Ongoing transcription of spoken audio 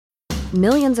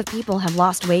Millions of people have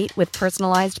lost weight with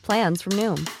personalized plans from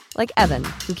Noom. Like Evan,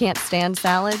 who can't stand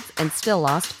salads and still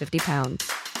lost 50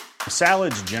 pounds.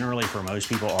 Salads generally for most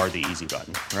people are the easy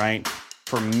button, right?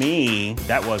 For me,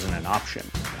 that wasn't an option.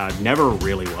 I never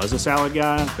really was a salad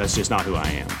guy. That's just not who I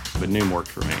am. But Noom worked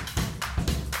for me.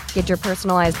 Get your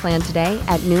personalized plan today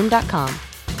at Noom.com.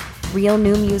 Real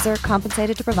Noom user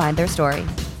compensated to provide their story.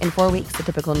 In 4 weeks, the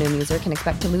typical Noom user can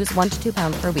expect to lose 1 to 2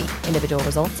 pounds per week. Individual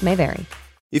results may vary.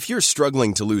 If you're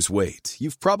struggling to lose weight,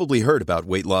 you've probably heard about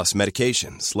weight loss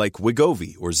medications like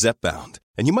Wegovy or Zepbound,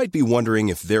 and you might be wondering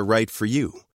if they're right for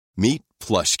you. Meet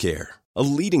PlushCare, a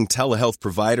leading telehealth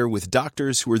provider with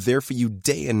doctors who are there for you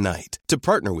day and night to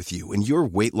partner with you in your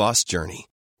weight loss journey.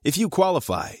 If you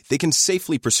qualify, they can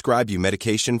safely prescribe you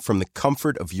medication from the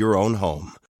comfort of your own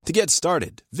home. To get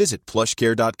started, visit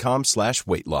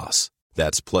plushcare.com/weightloss.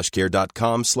 That's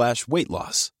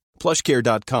plushcare.com/weightloss.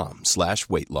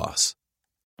 plushcare.com/weightloss.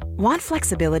 Want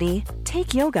flexibility?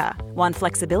 Take yoga. Want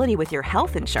flexibility with your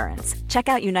health insurance? Check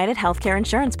out United Healthcare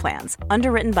Insurance Plans.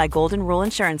 Underwritten by Golden Rule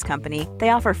Insurance Company, they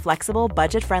offer flexible,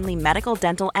 budget-friendly medical,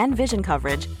 dental, and vision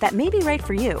coverage that may be right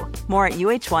for you. More at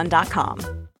uh1.com.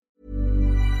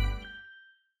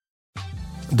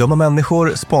 Dumma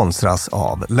människor sponsras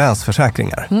av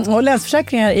Länsförsäkringar. Och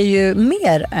Länsförsäkringar är ju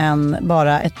mer än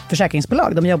bara ett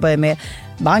försäkringsbolag. De jobbar ju med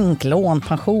bank, lån,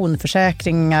 pension,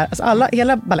 försäkringar, alltså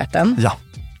hela balletten. Ja.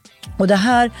 Och det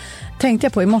här tänkte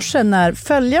jag på i morse när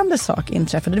följande sak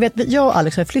inträffade. Du vet, jag och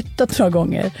Alex har flyttat några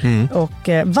gånger. Och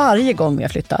varje gång vi har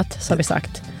flyttat så har vi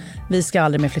sagt, vi ska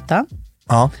aldrig mer flytta.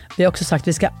 Ja. Vi har också sagt,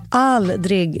 vi ska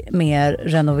aldrig mer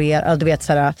renovera. Du vet,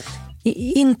 såhär,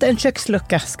 inte en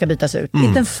kökslucka ska bytas ut.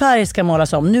 Inte en färg ska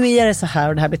målas om. Nu är det så här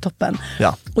och det här blir toppen.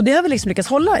 Ja. Och det har vi liksom lyckats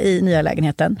hålla i nya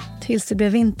lägenheten tills det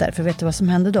blev vinter. För vet du vad som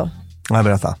hände då? Jag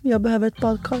berätta. Jag behöver ett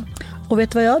badkar. Och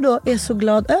vet du vad jag då är så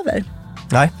glad över?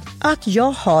 Nej. Att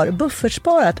jag har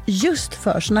buffertsparat just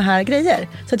för såna här grejer.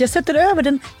 Så att jag sätter över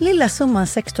den lilla summan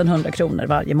 1600 kronor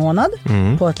varje månad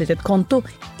på ett litet konto.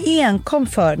 Enkom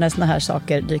för när såna här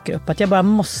saker dyker upp. Att jag bara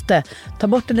måste ta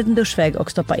bort en liten duschvägg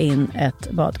och stoppa in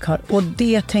ett badkar. Och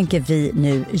det tänker vi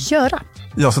nu göra.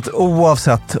 Ja, så att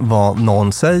oavsett vad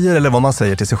någon säger eller vad man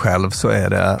säger till sig själv så är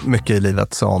det mycket i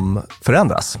livet som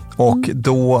förändras. Och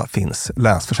då finns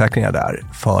Länsförsäkringar där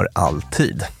för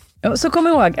alltid. Så kom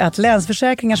ihåg att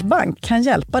Länsförsäkringars bank kan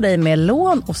hjälpa dig med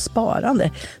lån och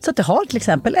sparande så att du har till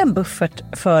exempel en buffert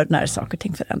för när saker och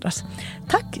ting förändras.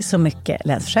 Tack så mycket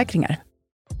Länsförsäkringar.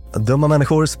 Dumma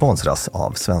människor sponsras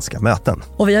av Svenska Möten.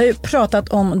 Och vi har ju pratat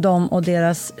om dem och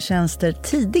deras tjänster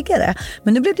tidigare.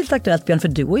 Men nu blir det lite aktuellt, Björn, för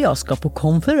du och jag ska på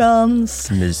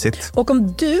konferens. Mysigt. Och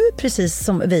om du, precis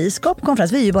som vi, ska på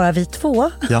konferens, vi är ju bara vi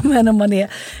två. Ja. Men om man är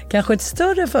kanske ett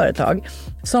större företag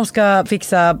som ska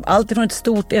fixa allt ifrån ett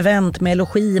stort event med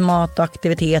logi, mat och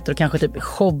aktiviteter och kanske typ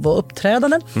show och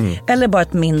uppträdanden. Eller bara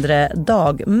ett mindre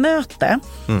dagmöte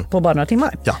på bara några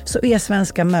timmar. Ja. Så är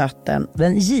Svenska Möten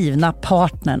den givna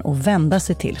partnern att vända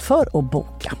sig till för att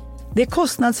boka. Det är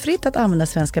kostnadsfritt att använda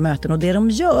Svenska Möten och det de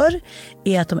gör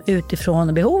är att de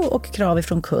utifrån behov och krav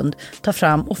ifrån kund tar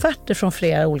fram offerter från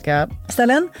flera olika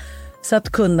ställen så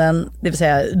att kunden, det vill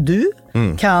säga du,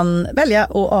 kan välja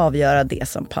och avgöra det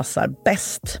som passar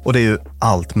bäst. Och det är ju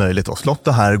allt möjligt då. Slott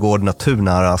och herrgård,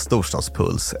 naturnära,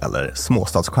 storstadspuls eller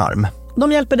småstadscharm.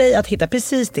 De hjälper dig att hitta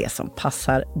precis det som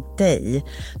passar dig.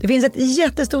 Det finns ett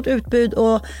jättestort utbud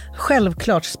och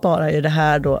självklart sparar ju det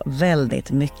här då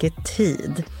väldigt mycket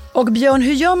tid. Och Björn,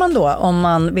 hur gör man då om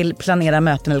man vill planera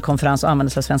möten eller konferens och använda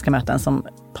sig av Svenska Möten som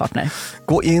partner?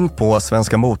 Gå in på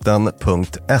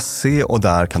svenskamoten.se och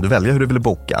där kan du välja hur du vill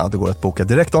boka. Det går att boka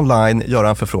direkt online, göra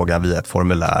en förfrågan via ett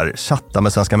formulär, chatta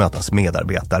med Svenska Mötens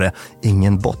medarbetare,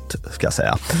 ingen bot ska jag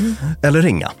säga, eller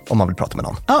ringa om man vill prata med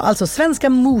någon. Ja, alltså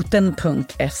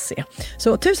svenskamoten.se.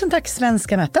 Så tusen tack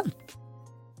Svenska Möten.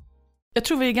 Jag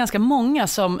tror vi är ganska många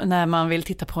som när man vill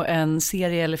titta på en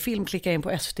serie eller film klickar in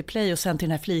på SVT Play och sen till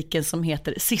den här fliken som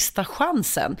heter Sista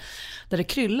chansen. Där det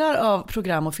kryllar av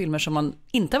program och filmer som man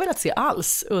inte har velat se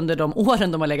alls under de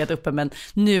åren de har legat uppe. Men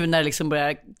nu när det liksom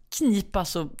börjar knipa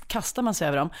så kastar man sig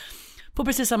över dem. På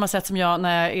precis samma sätt som jag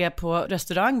när jag är på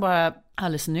restaurang bara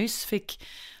alldeles nyss fick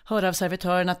höra av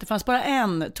servitören att det fanns bara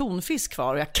en tonfisk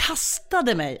kvar och jag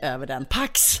kastade mig över den.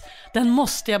 Pax! Den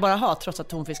måste jag bara ha trots att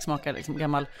tonfisk smakar liksom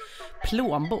gammal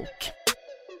plånbok.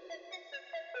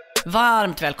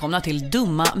 Varmt välkomna till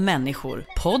Dumma människor.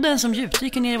 Podden som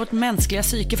djupdyker ner i vårt mänskliga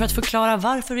psyke för att förklara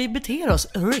varför vi beter oss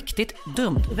riktigt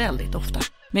dumt väldigt ofta.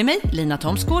 Med mig Lina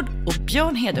Thomsgård och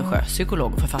Björn Hedesjö,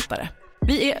 psykolog och författare.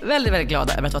 Vi är väldigt, väldigt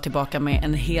glada över att vara tillbaka med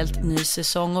en helt ny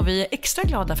säsong och vi är extra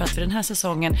glada för att vi den här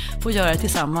säsongen får göra det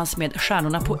tillsammans med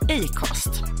stjärnorna på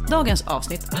Acast. Dagens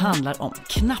avsnitt handlar om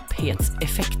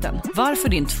knapphetseffekten. Varför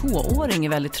din 2-åring är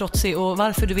väldigt trotsig och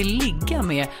varför du vill ligga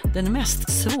med den mest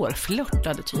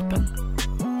svårflörtade typen.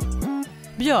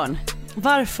 Björn,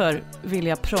 varför vill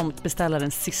jag prompt beställa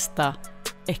den sista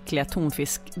äckliga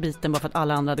tonfiskbiten bara för att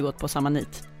alla andra hade gått på samma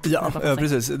nit? Ja,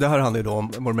 precis. Det här handlar ju då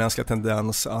om vår mänskliga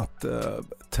tendens att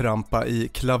trampa i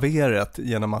klaveret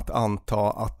genom att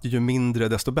anta att ju mindre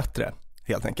desto bättre,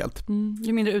 helt enkelt.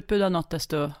 Ju mindre utbud av något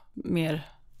desto mer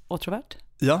åtråvärt.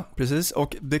 Ja, precis.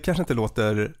 Och det kanske inte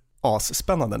låter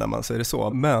asspännande när man säger det så,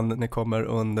 men ni kommer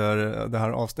under det här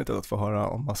avsnittet att få höra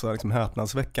om massa liksom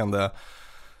häpnadsväckande,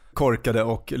 korkade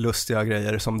och lustiga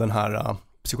grejer som den här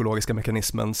psykologiska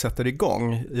mekanismen sätter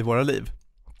igång i våra liv.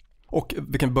 Och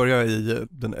vi kan börja i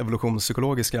den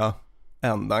evolutionspsykologiska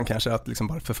ändan kanske, att liksom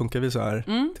varför funkar vi så här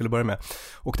till att börja med.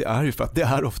 Och det är ju för att det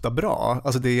är ofta bra.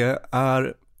 Alltså det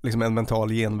är liksom en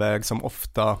mental genväg som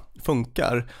ofta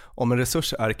funkar. Om en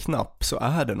resurs är knapp så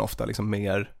är den ofta liksom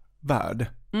mer värd.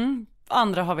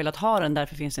 Andra har velat ha den,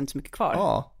 därför finns det inte så mycket kvar.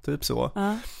 Ja, typ så.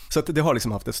 Så att det har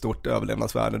liksom haft ett stort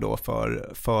överlevnadsvärde då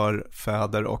för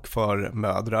fäder och för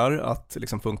mödrar att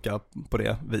liksom funka på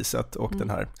det viset, och den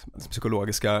här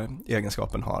psykologiska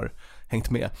egenskapen har hängt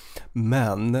med.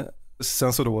 Men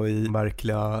sen så då i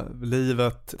verkliga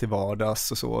livet till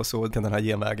vardags och så kan den här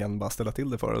genvägen bara ställa till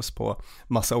det för oss på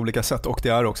massa olika sätt, och det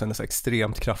är också en så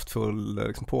extremt kraftfull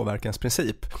liksom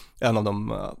påverkansprincip. En av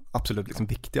de absolut liksom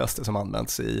viktigaste som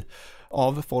används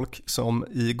av folk som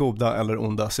i goda eller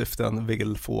onda syften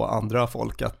vill få andra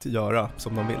folk att göra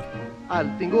som de vill.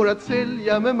 Allting går att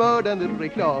sälja med mördande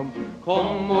reklam.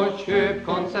 Kom och köp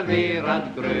konserverad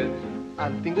gröt.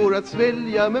 Allting går att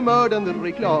svälja med mördande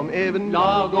reklam. Även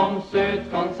lagom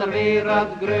söt konserverad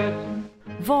gröt.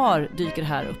 Var dyker det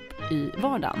här upp i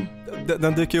vardagen?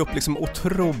 Den dyker upp liksom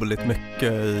otroligt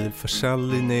mycket i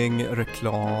försäljning,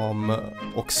 reklam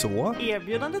och så.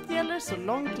 Erbjudandet gäller så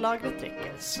långt lagret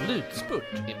räcker.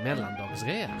 Slutspurt i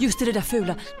mellandagsrea. Just det där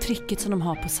fula tricket som de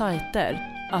har på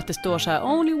sajter. Att det står så här,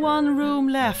 only one room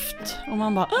left. Och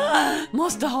man bara,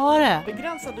 måste ha det.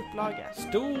 Begränsad upplaga.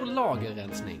 Stor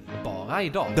lagerrensning, bara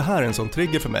idag. Det här är en sån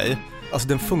trigger för mig. Alltså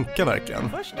den funkar verkligen.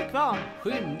 Först är kvar.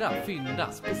 Skynda,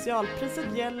 fynda.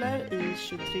 Specialpriset gäller i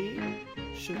 23,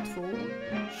 22.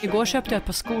 Igår köpte jag ett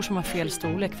par skor som var fel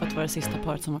storlek för att vara det sista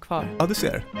paret som var kvar. Ja, du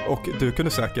ser. Och du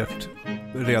kunde säkert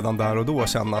redan där och då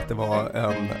känna att det var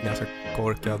en ganska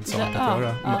korkad sak att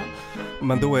göra.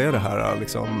 Men då är det här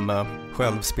liksom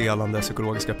självspelande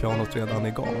psykologiska pianot redan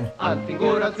igång. Allting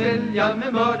går att sälja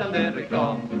med mördande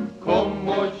reklam. Kom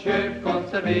och köp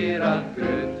konserverad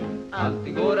gröt.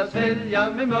 Allting går att sälja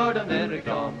med mördande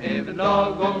reklam. Även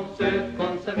lagom söt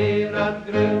konserverad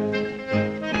gröt.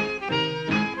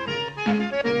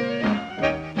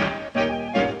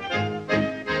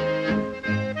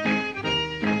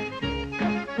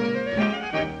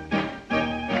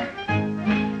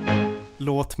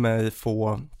 Låt mig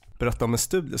få berätta om en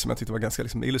studie som jag tyckte var ganska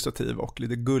liksom illustrativ och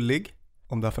lite gullig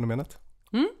om det här fenomenet.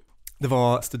 Det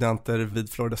var studenter vid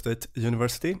Florida State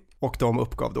University, och de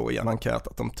uppgav då i en enkät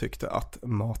att de tyckte att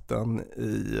maten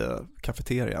i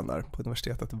kafeterian där på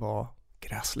universitetet var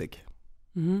gräslig.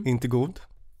 Inte god.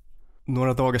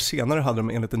 Några dagar senare hade de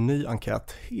enligt en ny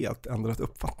enkät helt ändrat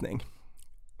uppfattning.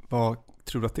 Vad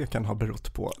tror du att det kan ha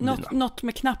berott på, Lina? Något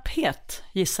med knapphet,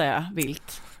 gissar jag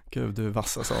vilt. Gud, du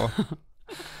vassa så.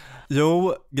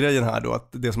 Jo, grejen här då, att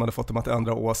det som hade fått dem att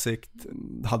ändra åsikt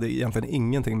hade egentligen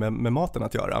ingenting med maten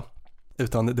att göra.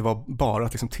 Utan det var bara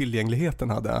att liksom tillgängligheten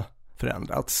hade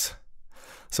förändrats.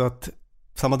 Så att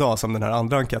samma dag som den här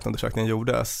andra enkätundersökningen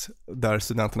gjordes, där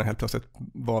studenterna helt plötsligt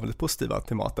var väldigt positiva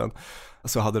till maten,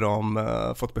 så hade de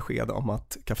fått besked om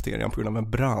att kafeterian på grund av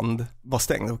en brand var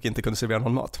stängd och inte kunde servera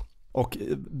någon mat. Och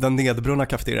den nedbrunna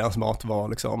kafeterians mat var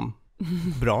liksom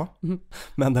bra,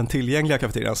 men den tillgängliga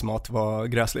kafeterians mat var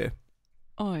gräslig.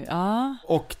 Oj, ja.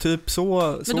 Och typ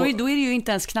så... Men då är det ju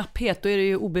inte ens knapphet, då är det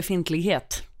ju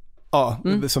obefintlighet. Ja,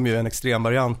 som ju är en extrem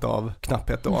variant av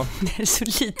knapphet då. Det är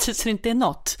så lite så det inte är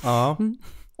något. Ja,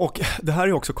 och det här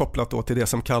är också kopplat då till det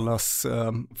som kallas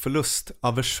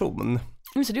förlustaversion.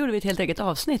 Så det gjorde vi ett helt eget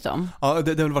avsnitt om. Ja,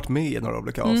 det har väl varit med i några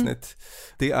olika avsnitt.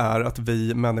 Det är att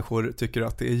vi människor tycker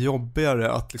att det är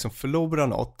jobbigare att liksom förlora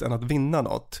något än att vinna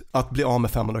något. Att bli av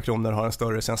med 500 kronor har en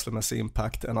större känslomässig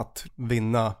impact än att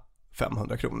vinna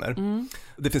 500 kronor.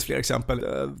 Det finns fler exempel.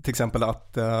 Till exempel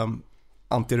att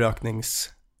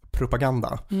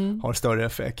antirökningspropaganda har större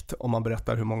effekt om man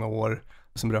berättar hur många år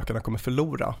som rökarna kommer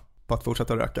förlora på att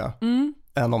fortsätta röka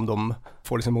än om de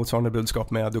får liksom motsvarande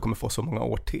budskap med att du kommer få så många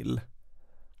år till.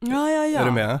 Ja. Är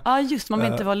du med? Ja, just, man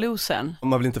vill inte vara losern.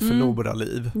 Man vill inte förlora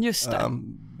liv. Just det.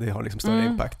 Det har liksom större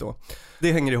impact då.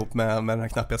 Det hänger ihop med den här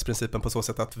knapphetsprincipen på så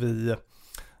sätt att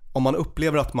om man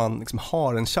upplever att man liksom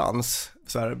har en chans,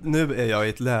 så här, nu är jag i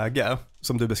ett läge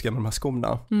som du beskrev med de här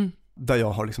skorna, där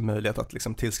jag har liksom möjlighet att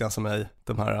liksom tillskansa mig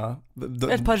de här...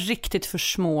 Ett par riktigt för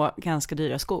små, ganska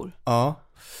dyra skor. Ja,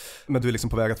 men du är liksom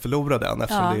på väg att förlora den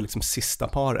eftersom det är liksom sista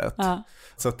paret. Ja.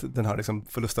 Så att den här liksom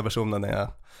förlustaversionen är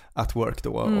at work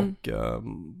då och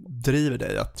driver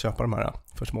dig att köpa de här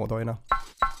för små dojorna.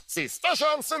 Sista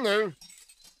chansen nu!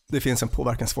 Det finns en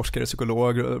påverkansforskare,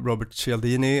 psykolog, Robert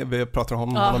Cialdini. Vi pratar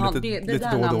om honom lite då och då. Det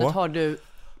där namnet har du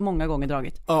många gånger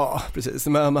dragit. Ja, precis.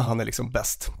 Men han är liksom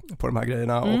bäst på de här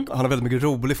grejerna. Och han har väldigt mycket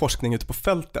rolig forskning ute på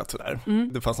fältet.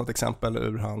 Det fanns något exempel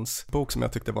ur hans bok som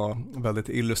jag tyckte var väldigt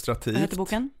illustrativt. Vad heter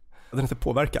boken? Den heter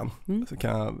Påverkan. Så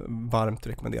kan jag varmt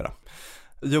rekommendera.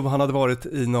 Jo, han hade varit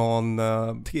i någon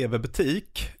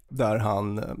tv-butik där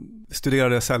han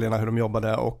studerade säljarna hur de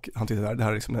jobbade och han tyckte att det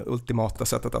här är liksom det ultimata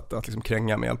sättet att liksom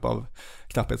kränga med hjälp av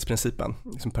knapphetsprincipen.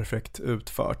 Liksom perfekt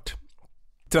utfört.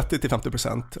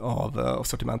 30-50% av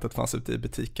sortimentet fanns ute i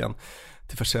butiken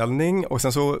till försäljning och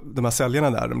sen så de här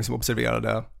säljarna där, de liksom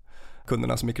observerade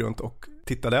kunderna som gick runt och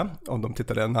tittade, om de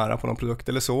tittade nära på någon produkt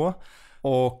eller så,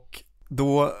 och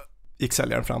då gick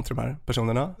säljaren fram till de här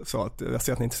personerna och sa att jag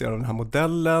ser att ni är intresserade av den här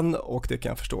modellen och det kan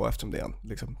jag förstå eftersom det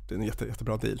är en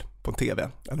jättebra deal på en tv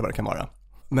eller vad det kan vara.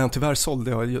 Men tyvärr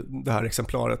sålde jag det här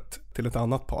exemplaret till ett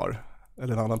annat par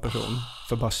eller en annan person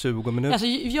för bara 20 minuter.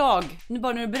 Alltså nu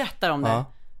bara när du berättar om det,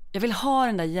 jag vill ha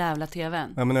den där jävla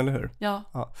tvn. Ja, men eller hur?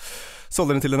 Ja.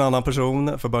 Sålde den till en annan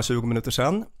person för bara 20 minuter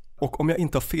sedan och om jag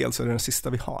inte har fel så är det den sista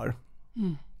vi har.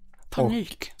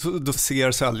 Panik. Och så, då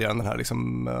ser säljaren den här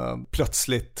liksom,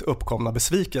 plötsligt uppkomna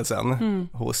besvikelsen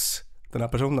hos den här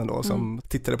personen då som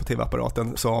tittade på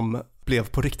tv-apparaten som blev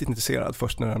på riktigt intresserad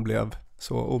först när den blev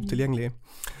så otillgänglig.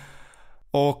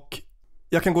 Och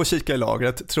jag kan gå och kika i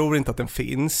lagret, tror inte att den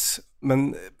finns,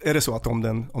 men är det så att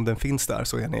om den finns där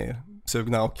så är ni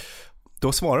sugna, och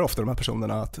då svarar ofta de här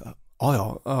personerna att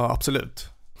ja, absolut.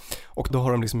 Och då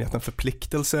har de liksom gett en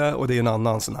förpliktelse, och det är en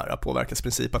annan sån här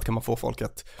påverkansprincip, att kan man få folk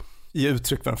att ge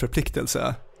uttryck för en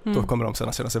förpliktelse, då kommer de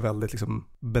sedan känna sig väldigt liksom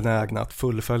benägna att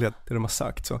fullfölja det de har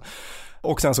sagt. Så.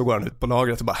 Och sen så går han ut på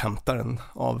lagret och bara hämtar en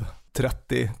av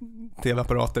 30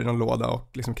 tv-apparater i någon låda och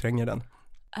liksom kränger den.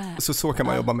 Så kan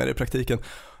man jobba med det i praktiken.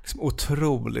 Liksom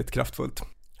otroligt kraftfullt.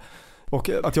 Och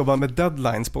att jobba med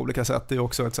deadlines på olika sätt är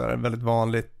också ett så här väldigt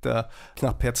vanligt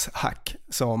knapphetshack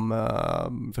som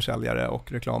försäljare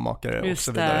och reklammakare och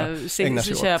så vidare ägnar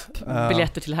sig åt. Köp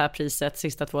biljetter till det här priset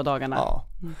sista 2 dagarna. Ja,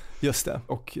 just det.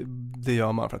 Och det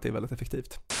gör man för att det är väldigt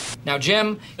effektivt. Now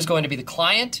Jim is going to be the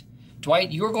client.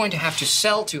 Dwight, you're going to have to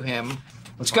sell to him.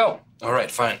 Let's go. All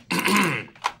right, fine.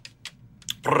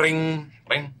 Ring,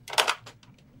 ring.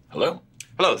 Hello?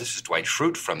 Hello, this is Dwight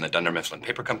Schrute from the Dunder Mifflin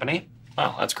Paper Company.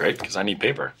 Wow, that's great, because I need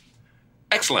paper.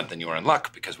 Excellent, then you are in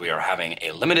luck, because we are having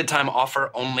a limited time offer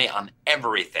only on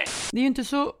everything. Det är ju inte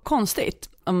så konstigt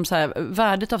om så här,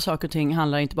 värdet av saker och ting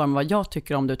handlar inte bara om vad jag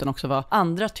tycker om det utan också vad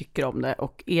andra tycker om det.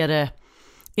 Och är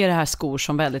det här skor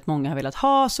som väldigt många har velat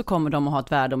ha, så kommer de att ha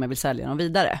ett värde om jag vill sälja dem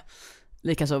vidare.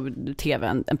 Likaså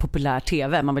tv, en populär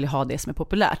tv, man vill ju ha det som är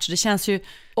populärt. Så det känns ju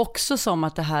också som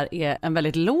att det här är en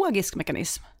väldigt logisk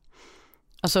mekanism.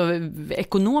 Alltså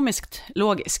ekonomiskt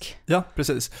logisk. Ja,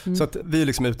 precis. Så att vi är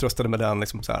liksom utrustade med den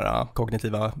liksom så här,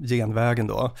 kognitiva genvägen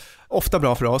då. Ofta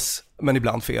bra för oss, men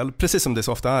ibland fel. Precis som det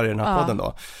så ofta är i den här podden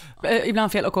då.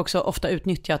 Ibland fel och också ofta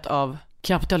utnyttjat av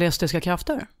kapitalistiska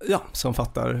krafter. Ja, som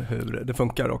fattar hur det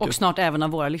funkar. Och snart även av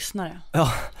våra lyssnare.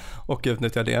 Ja, och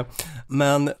utnyttjar det.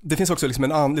 Men det finns också liksom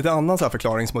en lite annan så här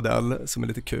förklaringsmodell som är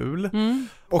lite kul.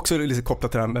 Också lite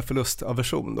kopplat till det här med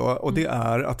förlustaversion då. Och det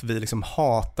är att vi liksom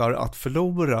hatar att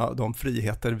förlora de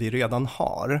friheter vi redan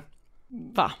har.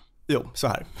 Va? Jo, så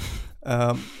här.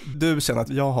 Du känner att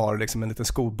jag har liksom en liten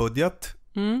skobudget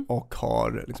och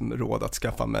har liksom råd att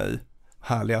skaffa mig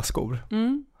härliga skor.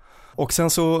 Och sen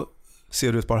så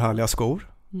ser du ett par härliga skor.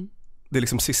 Det är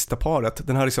liksom sista paret.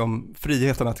 Den här liksom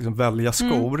friheten att liksom välja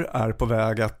skor är på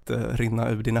väg att rinna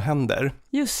ur dina händer.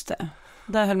 Just det.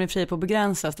 Där höll min frihet på att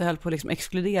begränsas. Det höll på att liksom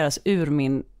exkluderas ur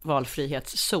min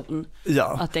valfrihetszon.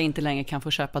 Ja. Att jag inte längre kan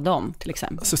få köpa dem till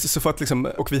exempel. Så för att liksom,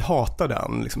 och vi hatar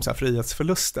den liksom så här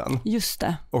frihetsförlusten. Just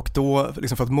det. Och då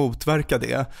liksom för att motverka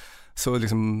det så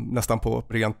liksom nästan på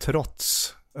rent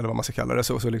trots, eller vad man ska kalla det,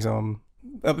 så liksom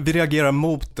vi reagerar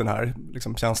mot den här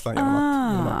liksom känslan genom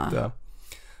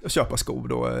att köpa skor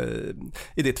då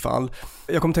i ditt fall.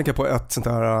 Jag kommer tänka på ett sånt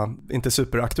här, inte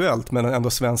superaktuellt men ändå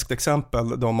svenskt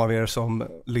exempel, de av er som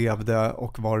levde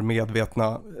och var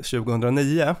medvetna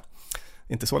 2009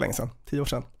 inte så länge sedan, 10 år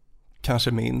sedan,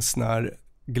 kanske minns när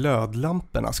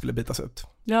glödlamporna skulle bytas ut.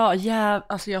 Ja,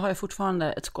 alltså jag har ju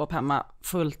fortfarande ett skåp hemma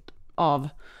fullt av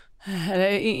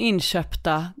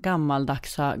inköpta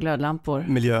gammaldagsa glödlampor.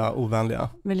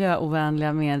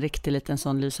 Miljöovänliga med en riktig liten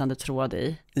sån lysande tråd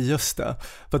i. Just det.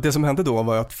 För att det som hände då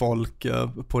var att folk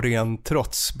på ren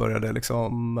trots började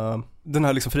liksom, den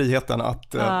här liksom friheten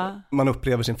att man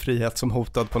upplever sin frihet som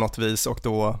hotad på något vis, och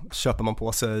då köper man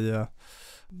på sig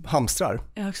hamstrar.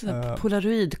 Jag har också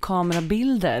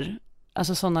polaroidkamerabilder.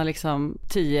 Alltså sådana liksom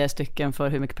 10 stycken för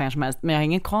hur mycket pengar som helst. Men jag har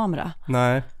ingen kamera.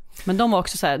 Nej. Men de var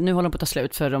också så här, nu håller de på att ta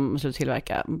slut för de måste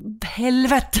tillverka.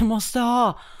 Helvete måste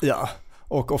ha! Ja,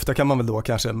 och ofta kan man väl då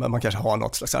kanske har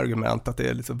något slags argument att det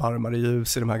är lite varmare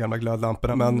ljus i de här gamla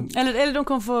glödlamporna. Men... Eller de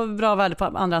kommer få bra värde på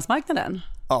andrahandsmarknaden.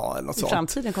 Ja, eller något sånt. I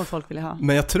framtiden kommer folk vilja ha.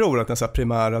 Men jag tror att den så här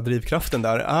primära drivkraften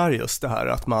där är just det här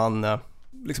att man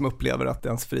liksom upplever att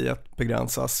ens frihet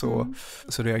begränsas, och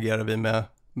så reagerar vi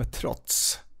med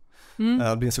trots.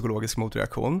 Det blir en psykologisk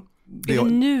motreaktion. Det är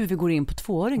nu vi går in på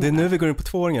 2-åringar. Det är nu vi går in på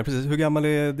 2-åringar, precis. Hur gammal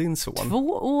är din son? 2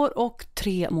 år och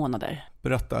 3 månader.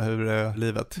 Berätta, hur är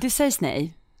livet? Det sägs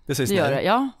nej. Det sägs det nej? Gör det,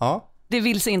 ja. Det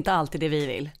vill sig inte alltid det vi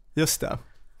vill. Just det.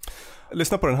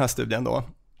 Lyssna på den här studien då.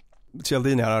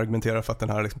 Cialdini argumenterar för att den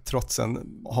här liksom,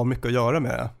 trotsen har mycket att göra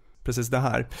med precis det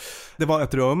här. Det var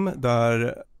ett rum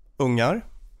där ungar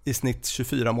i snitt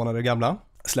 24 månader gamla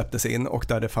släpptes in, och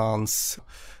där det fanns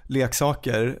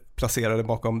leksaker placerade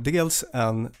bakom dels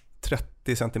en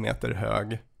 30 centimeter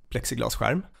hög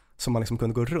plexiglasskärm som man liksom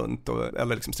kunde gå runt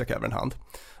eller liksom sträcka över en hand,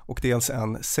 och dels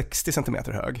en 60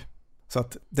 centimeter hög. Så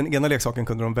att den ena leksaken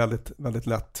kunde de väldigt, väldigt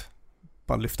lätt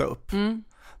bara lyfta upp.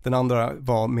 Den andra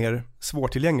var mer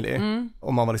svårtillgänglig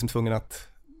och man var liksom tvungen att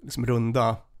liksom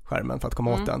runda skärmen för att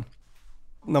komma åt den.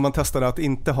 När man testade att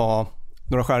inte ha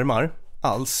några skärmar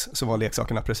alls så var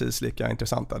leksakerna precis lika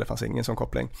intressanta. Det fanns ingen sån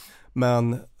koppling.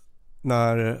 Men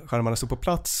när skärmarna stod på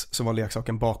plats så var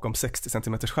leksaken bakom 60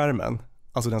 cm skärmen,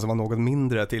 alltså den som var något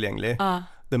mindre tillgänglig,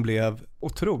 den blev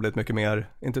otroligt mycket mer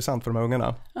intressant för de här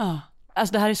ungarna.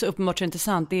 Alltså det här är så uppenbart så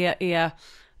intressant. Det är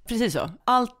precis så.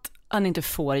 Allt han inte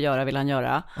får göra vill han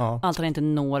göra. Allt han inte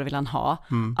når vill han ha.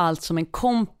 Allt som en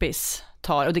kompis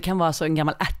tar, och det kan vara så en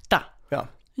gammal ärta.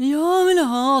 Jag vill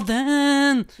ha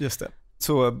den. Just det.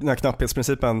 Så den här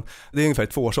knapphetsprincipen, det är ungefär i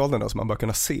 2-årsåldern då som man bör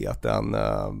kunna se att den...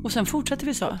 Och sen fortsätter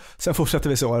vi så. Sen fortsätter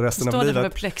vi så resten av livet. Står det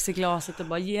med plexiglaset och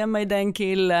bara, ge mig den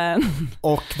killen.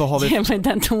 Och vad har vi... Ge mig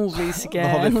den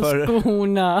tonrisken och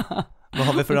skorna. Vad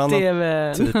har vi för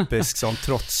annan typisk sån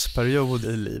trotsperiod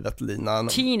i livet, Lina?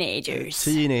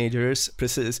 Teenagers,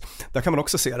 precis. Där kan man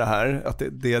också se det här, att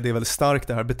det är väldigt starkt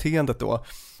det här beteendet då,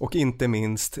 och inte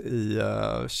minst i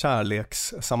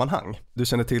kärlekssammanhang. Du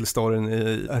känner till storyn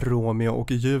i Romeo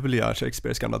och Julia,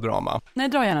 Shakespeares gamla drama. Nej,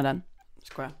 dra gärna den.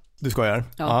 Skojar. Du skojar?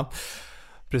 Ja.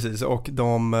 Precis, och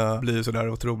de blir ju sådär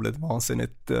otroligt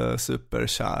vansinnigt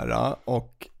superkära,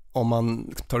 och om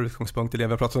man tar utgångspunkt i det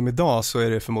vi har pratat om idag så är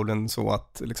det förmodligen så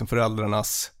att liksom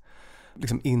föräldrarnas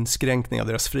liksom inskränkning av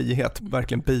deras frihet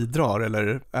verkligen bidrar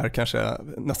eller är kanske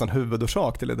nästan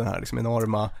huvudorsak till den här liksom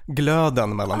enorma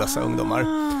glöden mellan dessa ungdomar.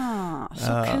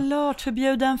 Såklart,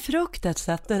 förbjuden frukt etc.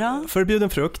 Förbjuden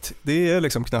frukt, det är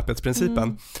liksom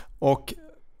knapphetsprincipen. Och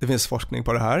det finns forskning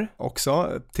på det här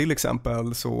också. Till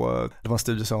exempel så det var en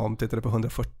studie som tittade på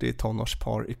 140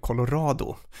 tonårspar i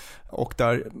Colorado. Och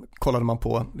där kollade man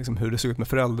på liksom hur det såg ut med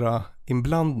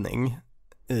föräldrainblandning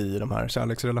i de här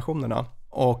kärleksrelationerna.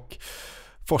 Och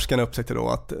forskarna upptäckte då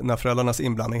att när föräldrarnas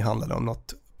inblandning handlade om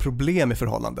något problem i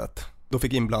förhållandet, då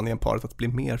fick inblandningen paret att bli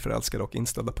mer förälskade och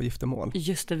inställda på giftermål.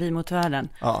 Just det, vi mot världen.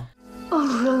 Ja.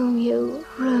 Oh, Romeo,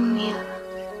 Romeo.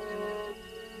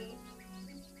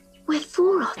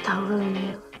 Wherefore art thou,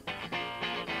 Romeo?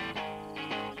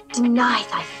 Deny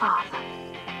thy father,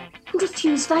 and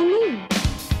refuse thy name.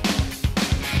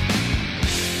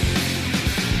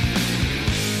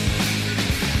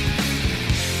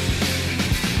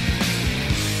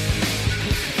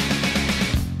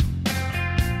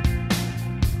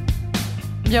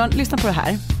 Björn, lyssna på det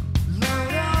här.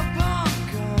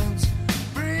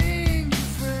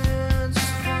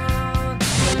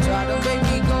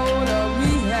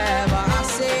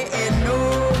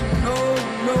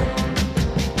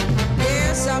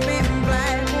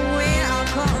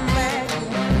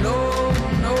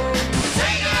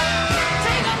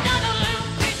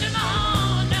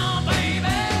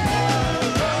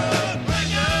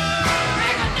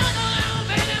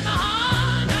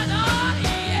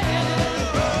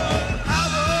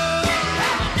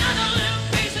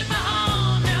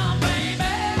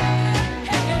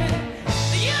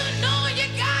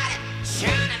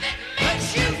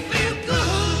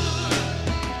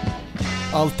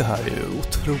 allt det här är ju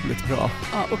otroligt bra.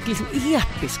 Ja, och liksom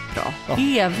episkt bra. Ja.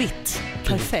 Evigt.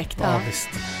 Perfekt. Ja, visst.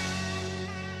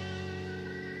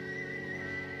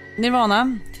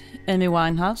 Nirvana, Amy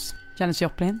Winehouse, Janis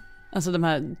Joplin. Alltså de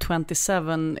här 27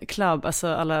 Club, alltså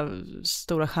alla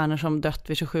stora stjärnor som dött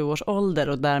vid 27 års ålder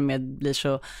och därmed blir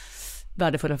så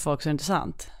värdefulla för folk så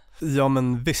intressant. Ja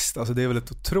men visst, alltså det är väl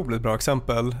ett otroligt bra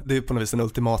exempel. Det är på något vis den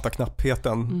ultimata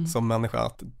knappheten som människa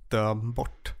att dö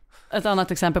bort. Ett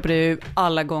annat exempel på det är ju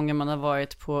alla gånger man har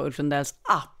varit på Ulf Lundells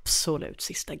absolut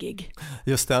sista gig.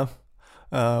 Just det.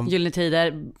 Gyllene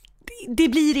Tider, det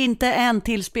blir inte en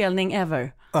till spelning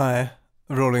ever. Nej,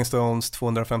 Rolling Stones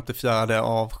 254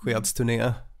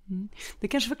 avskedsturné. Det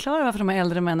kanske förklarar varför de här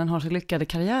äldre männen har så lyckade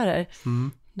karriärer.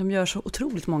 De gör så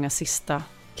otroligt många sista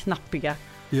knappiga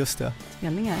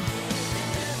spelningar.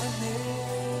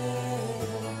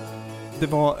 Det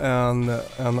var en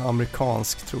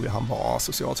amerikansk, tror jag han var,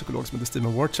 socialpsykolog som heter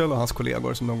Stephen Wurtzel och hans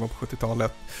kollegor som någon gång på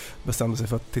 70-talet bestämde sig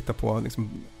för att titta på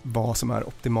liksom vad som är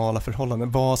optimala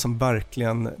förhållanden, vad som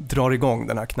verkligen drar igång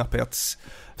den här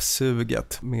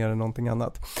knapphetssuget mer än någonting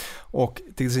annat. Och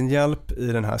till sin hjälp i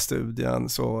den här studien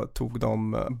så tog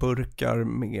de burkar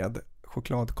med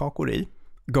chokladkakor i,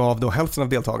 gav då hälften av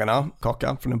deltagarna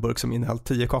kaka från en burk som innehöll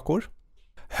 10 kakor,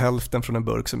 hälften från en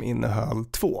burk som innehöll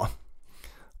 2.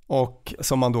 Och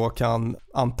som man då kan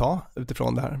anta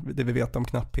utifrån det vi vet om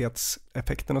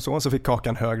knapphetseffekten och så fick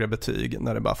kakan högre betyg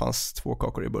när det bara fanns 2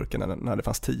 kakor i burken än när det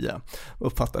fanns 10.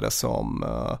 Uppfattades som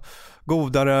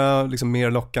godare, liksom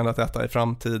mer lockande att äta i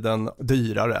framtiden,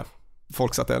 dyrare.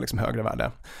 Folk satte liksom högre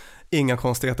värde. Inga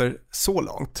konstigheter så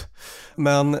långt.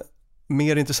 Men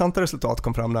mer intressanta resultat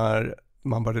kom fram när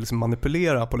man började liksom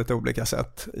manipulera på lite olika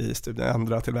sätt i studien,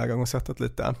 ändra tillvägagångssättet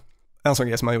lite. En sån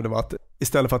grej som man gjorde var att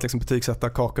istället för att liksom betygsätta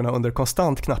kakorna under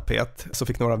konstant knapphet så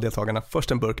fick några av deltagarna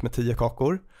först en burk med 10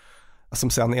 kakor som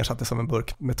sen ersattes av en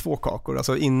burk med 2 kakor.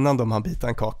 Alltså innan de hann bita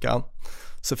en kaka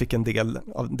så fick en del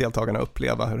av deltagarna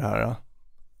uppleva hur det här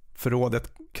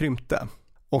förrådet krympte.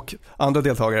 Och andra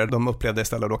deltagare de upplevde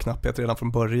istället då knapphet redan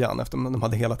från början eftersom de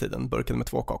hade hela tiden burken med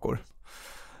 2 kakor.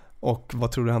 Och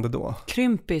vad tror du hände då?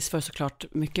 Krympis var såklart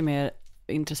mycket mer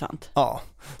intressant. Ja,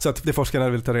 så att det forskarna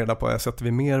vill ta reda på är sätter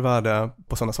vi mer värde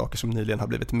på sådana saker som nyligen har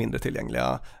blivit mindre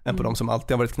tillgängliga än på de som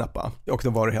alltid har varit knappa. Och då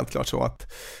var det helt klart så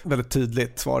att väldigt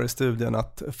tydligt svar i studien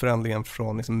att förändringen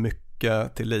från liksom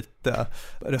mycket till lite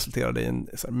resulterade i en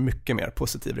mycket mer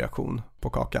positiv reaktion på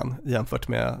kakan jämfört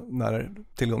med när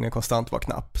tillgången konstant var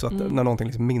knapp. Så att när någonting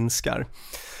liksom minskar.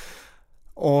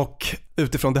 Och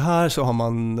utifrån det här så har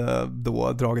man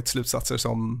då dragit slutsatser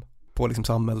som på liksom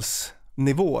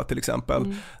samhällsnivå till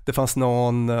exempel. Det fanns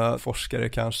någon forskare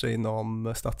kanske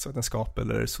inom statsvetenskap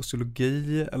eller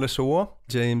sociologi eller så.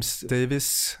 James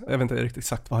Davis, jag vet inte riktigt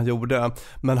exakt vad han gjorde,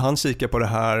 men han kikar på det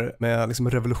här med liksom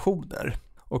revolutioner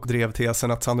och drev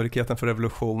tesen att sannolikheten för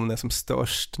revolution är som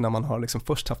störst när man har liksom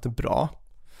först haft det bra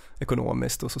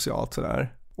ekonomiskt och socialt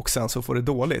sådär och sen så får det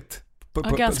dåligt.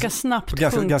 Ganska snabbt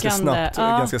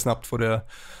ganska snabbt får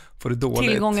det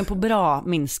dåligt. Tillgången på bra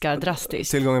minskar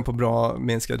drastiskt.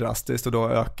 Och då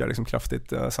ökar liksom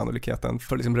kraftigt sannolikheten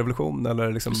för liksom revolution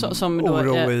eller liksom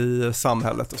oro i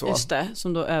samhället och så. Just det,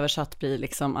 som då översatt blir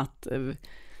liksom att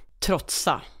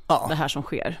trotsa det här som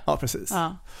sker. Ja, precis.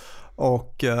 Ja.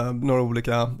 Och några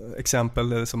olika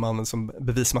exempel som används som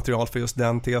bevismaterial för just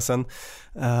den tesen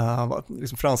var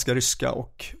liksom franska, ryska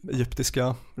och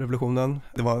egyptiska revolutionen.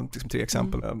 Det var liksom 3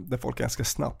 exempel där folk ganska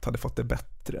snabbt hade fått det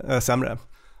sämre.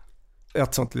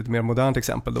 Ett sånt lite mer modernt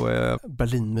exempel då är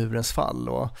Berlinmurens fall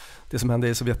och det som hände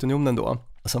i Sovjetunionen då,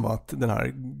 som var att den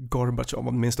här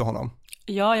Gorbatjov, minns du honom?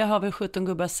 Ja, jag har väl 17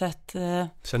 gubbar sett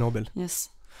Tjernobyl. Yes.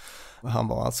 Han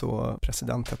var alltså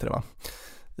president, heter det va?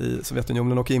 I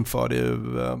Sovjetunionen och införde ju,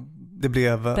 det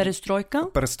blev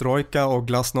perestrojka och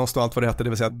glasnost och allt vad det hette, det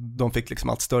vill säga att de fick liksom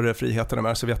allt större friheter de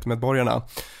här sovjetmedborgarna.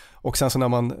 Och sen så när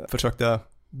man försökte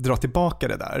dra tillbaka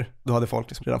det där, då hade folk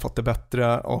liksom redan fått det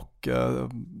bättre och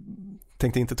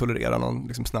tänkte inte tolerera någon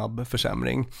liksom snabb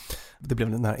försämring. Det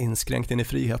blev den här inskränkningen i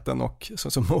friheten och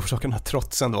som orsakade den här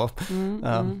trotsen då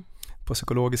på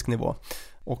psykologisk nivå.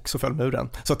 Och så föll muren.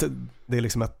 Så att det är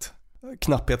liksom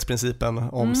knapphetsprincipen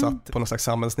omsatt på någon slags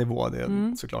samhällsnivå. Det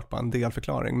är såklart bara en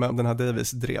delförklaring, men den här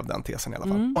Davis drev den tesen i alla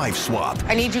fall. Life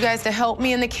swap. I need you guys to help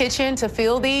me in the kitchen to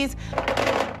fill these.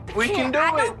 We can do I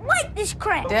it. don't like this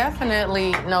crap.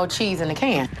 Definitely no cheese in the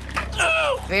can.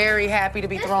 Very happy to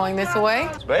be throwing this away.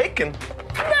 It's bacon.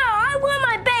 No, I want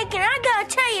my bacon. I gotta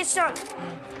tell you something.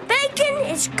 Bacon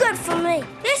is good for me.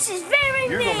 This is very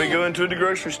You're going to be going to the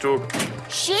grocery store.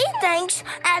 She thinks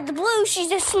out of the blue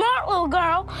she's a smart little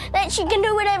girl that she can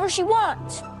do whatever she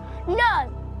wants. No,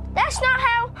 that's not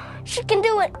how she can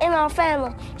do it in our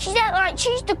family. She's act like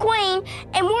she's the queen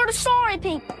and we're the sorry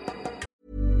people.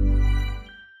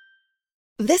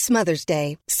 This Mother's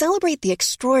Day, celebrate the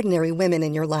extraordinary women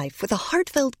in your life with a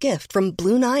heartfelt gift from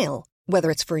Blue Nile.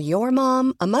 Whether it's for your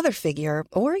mom, a mother figure,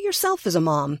 or yourself as a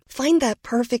mom, find that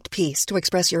perfect piece to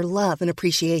express your love and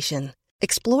appreciation.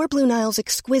 Explore Blue Nile's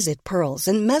exquisite pearls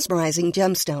and mesmerizing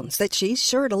gemstones that she's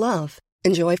sure to love.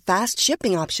 Enjoy fast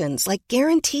shipping options like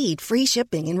guaranteed free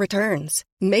shipping and returns.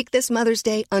 Make this Mother's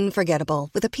Day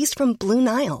unforgettable with a piece from Blue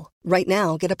Nile. Right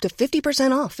now, get up to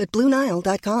 50% off at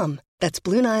BlueNile.com. That's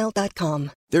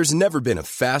BlueNile.com. There's never been a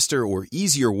faster or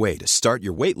easier way to start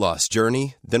your weight loss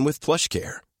journey than with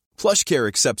PlushCare. PlushCare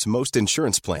accepts most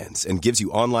insurance plans and gives you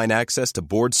online access to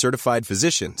board-certified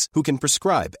physicians who can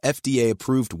prescribe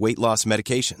FDA-approved weight loss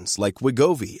medications like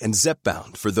Wegovy and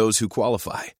Zepbound for those who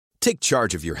qualify. Take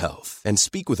charge of your health and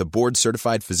speak with a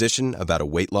board-certified physician about a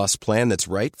weight loss plan that's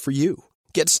right for you.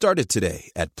 Get started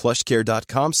today at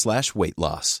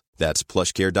plushcare.com/weightloss. That's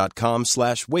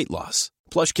plushcare.com/weightloss.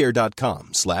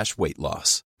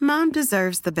 plushcare.com/weightloss. Mom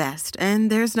deserves the best,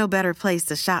 and there's no better place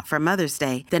to shop for Mother's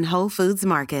Day than Whole Foods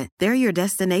Market. They're your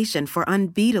destination for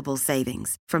unbeatable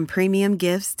savings, from premium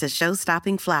gifts to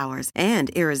show-stopping flowers and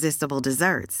irresistible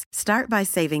desserts. Start by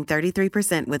saving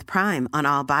 33% with Prime on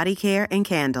all body care and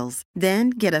candles.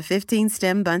 Then get a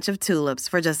 15-stem bunch of tulips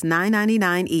for just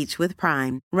 $9.99 each with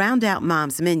Prime. Round out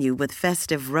Mom's menu with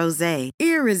festive rosé,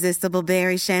 irresistible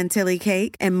berry chantilly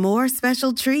cake, and more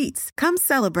special treats. Come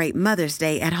celebrate Mother's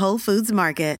Day at Whole Foods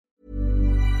Market.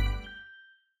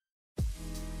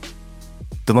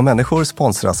 Dumma människor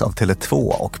sponsras av Tele2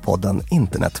 och podden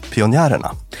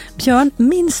Internetpionjärerna. Björn,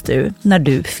 minns du när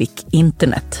du fick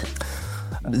internet?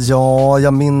 Ja,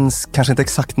 jag minns kanske inte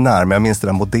exakt när, men jag minns det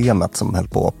där modemet som höll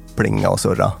på att plinga och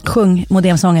surra. Sjung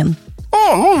modemsången.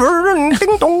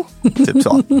 Typ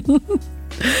så.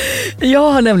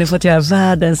 Jag har nämligen fått göra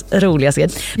världens roligaste.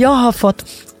 Jag har fått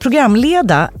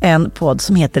programleda en podd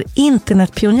som heter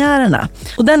Internetpionjärerna.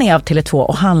 Och den är av Tele2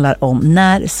 och handlar om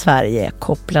när Sverige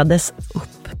kopplades upp.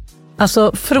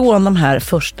 Alltså från de här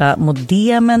första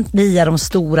modemen via de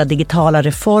stora digitala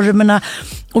reformerna.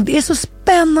 Och det är så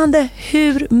spännande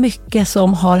hur mycket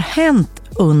som har hänt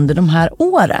under de här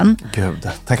åren. Gud,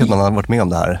 tänk att man har varit med om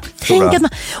det här.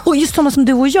 Och just sådana som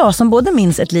du och jag som både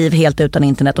minns ett liv helt utan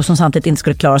internet och som samtidigt inte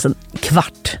skulle klara sig en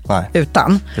kvart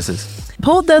utan. Precis.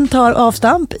 Podden tar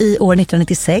avstamp i år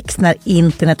 1996 när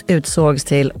internet utsågs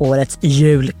till årets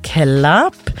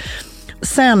julklapp.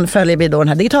 Sen följer vi då den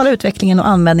här digitala utvecklingen och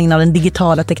användningen av den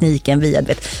digitala tekniken via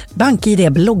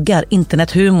bank-ID, bloggar,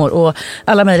 internethumor och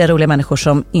alla möjliga roliga människor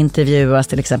som intervjuas,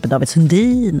 till exempel David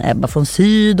Sundin, Ebba von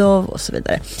Sydow och så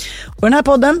vidare. Och den här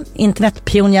podden,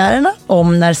 Internetpionjärerna,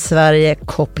 om när Sverige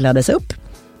kopplades upp,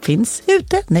 finns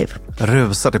ute nu.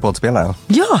 Rusar till poddspelaren.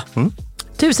 Ja,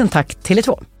 tusen tack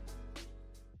Tele2.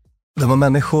 Dumma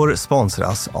människor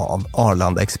sponsras av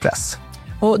Arlanda Express.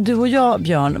 Och du och jag,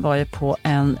 Björn, var ju på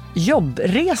en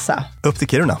jobbresa. Upp till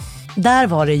Kiruna. Där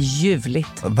var det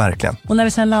ljuvligt. Verkligen. Och när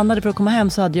vi sen landade för att komma hem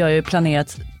så hade jag ju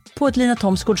planerat på ett Lina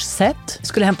Thomsgårds sätt.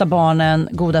 Skulle hämta barnen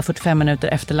goda 45 minuter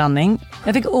efter landning.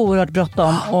 Jag fick oerhört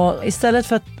bråttom och istället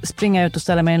för att springa ut och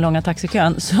ställa mig i den långa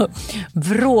taxikön så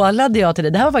vrålade jag till det.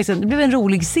 Det här var faktiskt, det blev en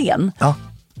rolig scen. Ja.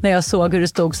 När jag såg hur det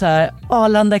stod så här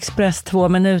Arlanda Express 2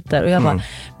 minuter och jag bara,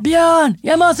 Björn,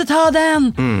 jag måste ta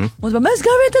den. Och så bara, men ska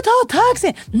vi inte ta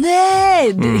taxi?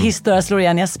 Nej, historia slår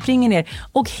igen. Jag springer ner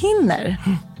och hinner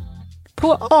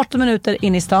på 18 minuter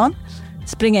in i stan,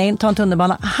 springa in, ta en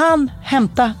tunnelbana,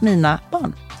 hämta mina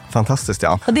barn. Fantastiskt,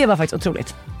 ja. Och det var faktiskt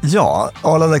otroligt. Ja,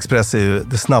 Arlanda Express är ju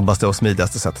det snabbaste och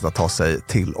smidigaste sättet att ta sig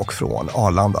till och från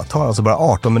Arlanda. Det tar alltså bara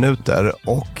 18 minuter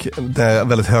och det är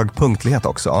väldigt hög punktlighet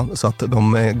också, så att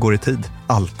de går i tid,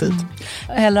 alltid.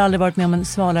 Jag har heller aldrig varit med om en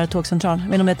svalare tågcentral. Jag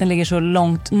vet inte om att den ligger så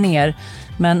långt ner,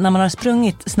 men när man har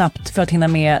sprungit snabbt för att hinna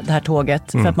med det här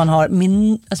tåget, för att man har,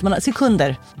 man har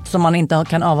sekunder som man inte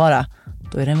kan avvara,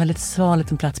 då är det en väldigt sval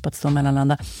liten plats på att stå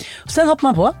mellanlanda. Och sen hoppar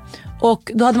man på.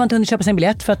 Och då hade man inte hunnit köpa sin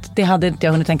biljett för att det hade inte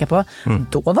jag hunnit tänka på.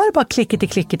 Då var det bara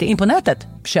klickigt in på nätet.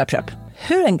 Köp.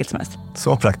 Hur enkelt som helst.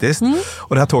 Så praktiskt.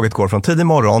 Och det här tåget går från tidig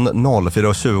morgon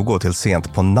 04.20 till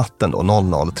sent på natten då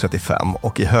 00.35.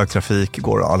 Och i högtrafik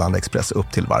går Arlanda Express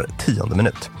upp till var 10:e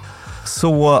minut.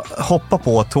 Så hoppa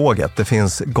på tåget. Det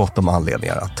finns gott om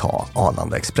anledningar att ta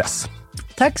Arlanda Express.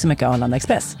 Tack så mycket Arlanda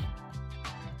Express.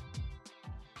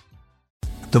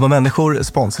 Dumma människor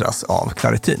sponsras av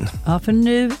Claritin. Ja, för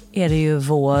nu är det ju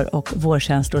vår och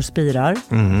vårkänslor spirar.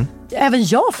 Även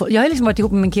jag har liksom varit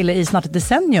ihop med min kille i snart ett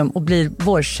decennium och blir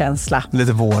vårkänsla.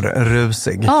 Lite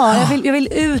vårrusig. Ja, jag vill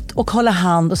ut och hålla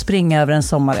hand och springa över en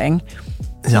sommaräng.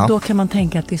 Ja. Då kan man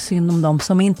tänka att det är synd om dem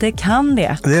som inte kan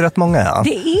det. Det är rätt många, ja.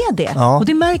 Det är det. Ja. Och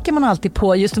det märker man alltid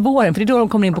på just våren. För det är då de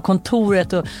kommer in på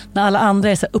kontoret och när alla andra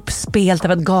är så uppspelta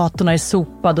för att gatorna är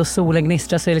sopade och solen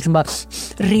gnistrar, så är det liksom bara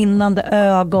rinnande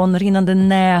ögon, rinnande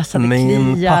näsa, det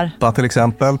Min kliar. pappa till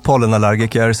exempel,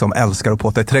 pollenallergiker som älskar att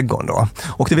påta i trädgården då.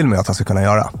 Och det vill man ju att han ska kunna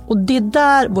göra. Och det är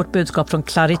där vårt budskap från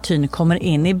Clarityn kommer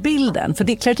in i bilden.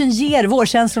 För Clarityn ger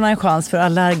vårkänslorna en chans för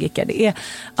allergiker. Det är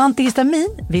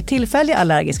antihistamin vid tillfälliga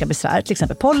allergiska besvär, till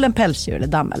exempel pollen, pälsdjur eller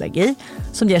dammallergi,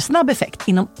 som ger snabb effekt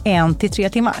inom 1-3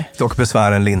 timmar. Och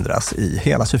besvären lindras i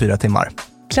hela 24 timmar.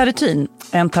 Clarityn,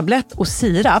 en tablett och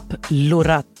sirap,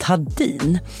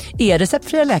 Loratadin, är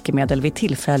receptfria läkemedel vid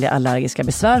tillfälliga allergiska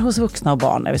besvär hos vuxna och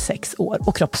barn över 6 år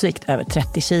och kroppsvikt över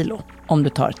 30 kilo om du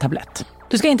tar tablett.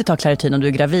 Du ska inte ta Clarityn om du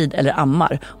är gravid eller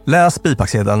ammar. Läs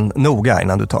bipacksedeln noga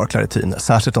innan du tar Clarityn,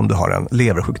 särskilt om du har en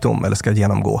leversjukdom eller ska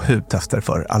genomgå hudtester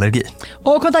för allergi.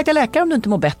 Och kontakta läkare om du inte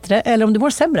mår bättre eller om du mår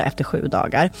sämre efter 7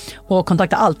 dagar. Och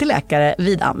kontakta alltid läkare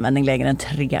vid användning längre än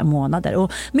 3 månader.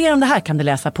 Och mer om det här kan du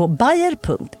läsa på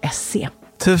bayer.se.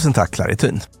 Tusen tack,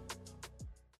 Clarityn.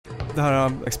 Det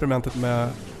här experimentet med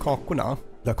kakorna,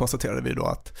 där konstaterade vi då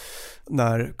att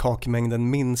när kakmängden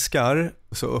minskar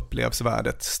så upplevs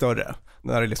värdet större.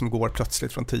 När det liksom går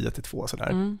plötsligt från 10 till 2 sådär.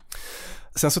 Mm.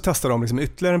 Sen så testar de liksom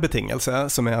ytterligare en betingelse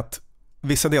som är att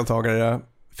vissa deltagare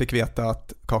fick veta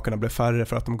att kakorna blev färre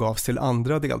för att de gavs till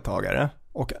andra deltagare.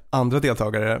 Och andra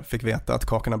deltagare fick veta att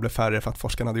kakorna blev färre för att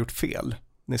forskarna hade gjort fel.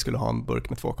 Ni skulle ha en burk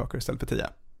med 2 kakor istället för 10.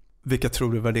 Vilka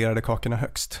tror du värderade kakorna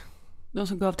högst? De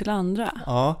som gav till andra?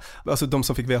 Ja, alltså de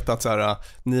som fick veta att så här,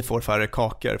 ni får färre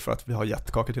kakor för att vi har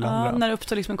gett kakor till andra. När det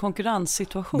uppstår liksom en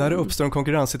konkurrenssituation. När det uppstår en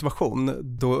konkurrenssituation,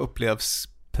 då upplevs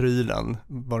prylen,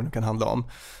 vad det nu kan handla om,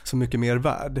 så mycket mer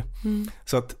värd. Mm.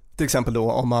 Så att till exempel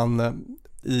då om man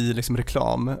i liksom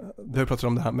reklam, vi har pratat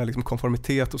om det här med liksom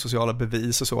konformitet och sociala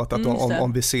bevis och så, att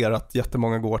om vi ser att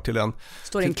jättemånga går till en...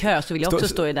 Står i en kö så vill jag också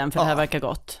stå i den för det här verkar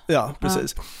gott. Ja,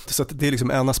 precis. Ja. Så att det är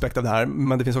liksom en aspekt av det här,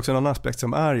 men det finns också en annan aspekt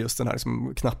som är just den här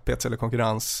liksom knapphets- eller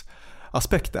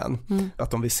konkurrensaspekten.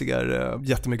 Att om vi ser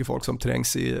jättemycket folk som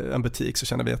trängs i en butik så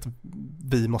känner vi att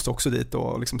vi måste också dit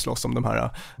och liksom slåss om de här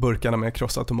burkarna med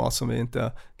krossad tomat som vi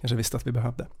inte kanske visste att vi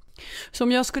behövde. Så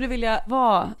om jag skulle vilja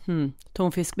vara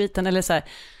tonfiskbiten eller så här,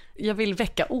 jag vill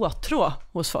väcka åtrå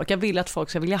hos folk. Jag vill att folk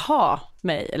ska vilja ha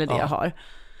mig eller det jag har.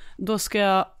 Då ska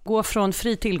jag gå från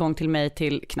fri tillgång till mig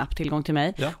till knapp tillgång till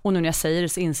mig. Ja. Och nu när jag säger det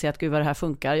så inser jag att gud vad det här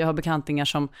funkar. Jag har bekantingar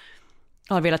som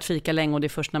har velat fika länge och det är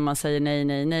först när man säger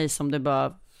nej som det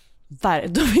bara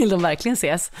då vill de verkligen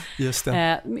ses. Just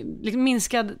det.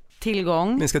 Minskad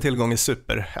tillgång. Minskad tillgång är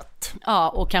superhett. Ja,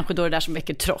 och kanske då det där som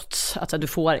väcker trots. Alltså du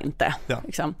får inte. Ja.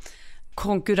 Liksom.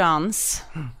 Konkurrens.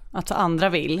 Att andra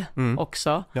vill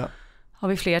också. Ja. Har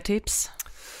vi fler tips?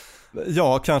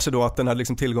 Ja, kanske då att den här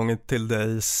liksom tillgången till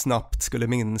dig snabbt skulle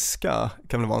minska.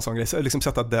 Kan väl vara en sån grej. Liksom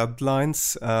sätta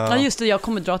deadlines. Ja, just det. Jag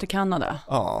kommer dra till Kanada.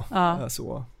 Ja.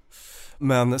 Så.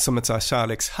 Men som ett så här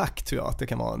kärlekshack tror jag att det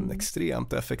kan vara en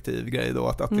extremt effektiv grej då.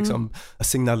 Att liksom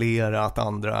signalera att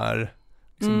andra är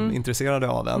liksom intresserade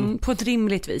av en. På ett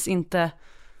rimligt vis, inte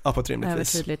på ett rimligt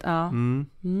övertydligt.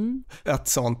 Ett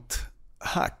sånt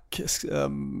hack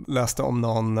läste om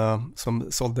någon som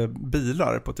sålde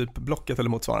bilar på typ Blocket eller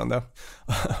motsvarande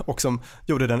och som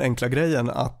gjorde den enkla grejen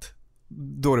att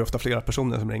då är det ofta flera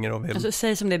personer som ringer och vill... Alltså,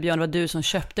 säg som det Björn, var du som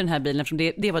köpte den här bilen,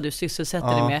 för det var du sysselsätter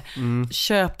dig med.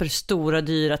 Köper stora,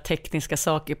 dyra tekniska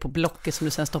saker på Blocket som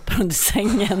du sen stoppar under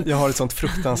sängen. Jag har ett sånt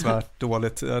fruktansvärt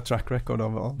dåligt track record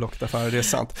av Blocket-affärer, det är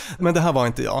sant. Men det här var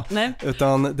inte jag. Nej.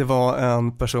 Utan det var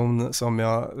en person som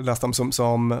jag läste om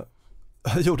som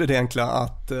gjorde det enkla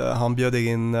att han bjöd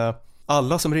in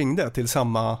alla som ringde till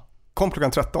kom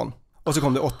klockan 13. Och så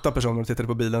kom det 8 personer och tittade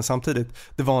på bilen samtidigt.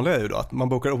 Det vanliga är ju då att man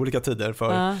bokar olika tider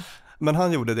för... Men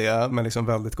han gjorde det med liksom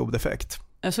väldigt god effekt.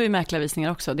 Så är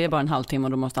mäklarvisningar också. Det är bara en halvtimme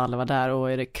och då måste alla vara där.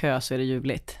 Och är det kö så är det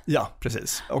ljuvligt. Ja,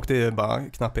 precis. Och det är bara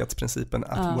knapphetsprincipen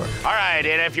at work. All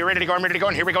right, and if you're ready to go, I'm ready to go.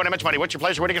 And here we go. How much money? What's your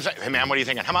pleasure? What are you going to say? Hey, man, what are you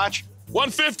thinking? How much?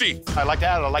 $150. I like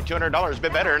that. I like $200. A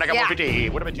bit better. And I got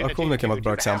 $150. What about Auktioner kan vara ett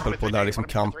bra exempel på där liksom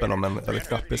kampen om en väldigt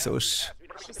knapp resurs.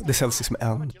 Det säljs liksom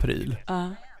en pryl.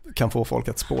 Kan få folk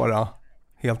att spåra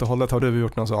helt och hållet. Har du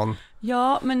gjort någon sån?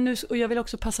 Ja, men nu, och jag vill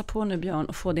också passa på nu Björn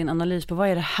och få din analys på vad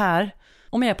är det här?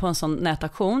 Om jag är på en sån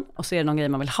nätaktion och så är det någon grej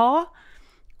man vill ha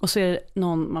och så är det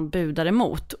någon man budar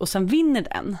emot och sen vinner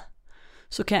den,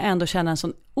 så kan jag ändå känna en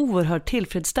sån oerhörd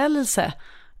tillfredsställelse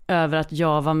över att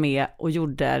jag var med och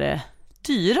gjorde det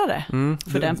dyrare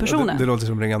för den personen. Det låter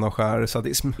som ren och skär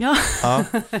sadism. Ja. Ja.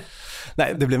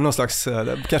 Nej, det blev någon slags,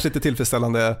 kanske inte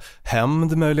tillfredsställande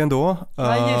hämnd möjligen då.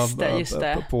 Ja, just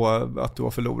det. På att du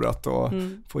har förlorat och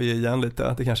få ge igen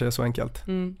lite. Det kanske är så enkelt.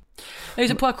 Jag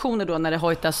är på auktioner då när det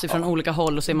hojtas från olika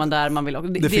håll och så är man där man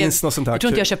vill. Det finns något sånt här. Jag tror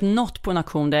inte jag köpt något på en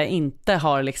auktion där jag inte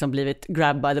har liksom blivit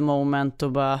grabbed by the moment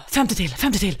och bara 50 till.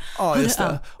 Ja, just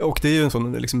det. Och det är ju en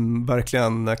sån liksom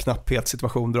verkligen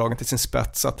knapphetssituation dragen till sin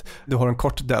spets att du har en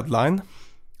kort deadline.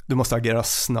 Du måste agera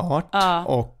snart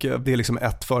och det är liksom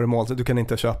ett föremål. Du kan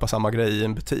inte köpa samma grej i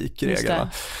en butik i regel.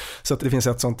 Så att det finns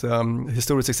ett sånt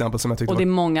historiskt exempel som jag tyckte. Och det är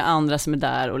många andra som är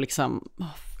där och liksom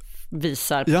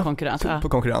visar på konkurrens. På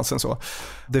konkurrensen så.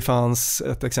 Det fanns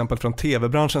ett exempel från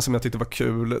tv-branschen som jag tyckte var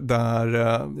kul där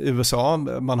i USA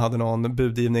man hade någon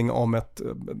budgivning om ett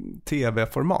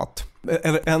tv-format.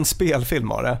 Eller en spelfilm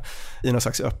var det i någon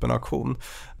slags öppen auktion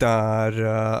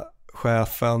där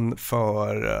chefen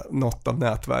för något av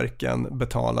nätverken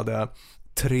betalade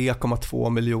 $3,2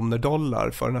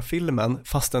 miljoner för den här filmen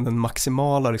fastän den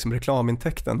maximala liksom,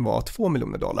 reklamintäkten var $2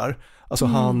 miljoner. Alltså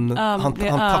han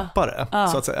tappade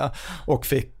så att säga och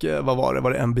fick, vad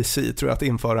var det NBC tror jag att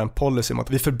införa en policy om att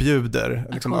vi förbjuder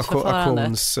liksom,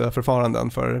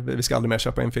 auktionsförfaranden för vi ska aldrig mer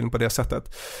köpa in film på det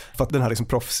sättet för att den här liksom,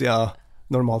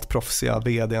 normalt proffsiga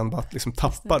vdn bara liksom,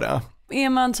 tappade. Är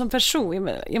man som person,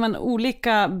 är man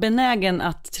olika benägen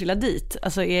att trilla dit?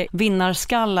 Alltså är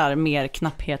vinnarskallar mer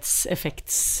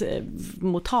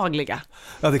knapphetseffektsmottagliga?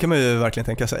 Ja, det kan man ju verkligen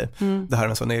tänka sig. Det här är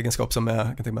en sån egenskap som jag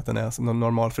kan tänka mig att den är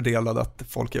normal fördelad, att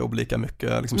folk är olika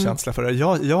mycket liksom, känsliga för det.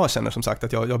 Jag känner som sagt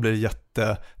att jag blir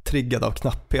jättetriggad av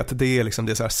knapphet. Det är liksom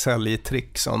det så här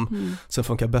säljtrick som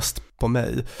funkar bäst på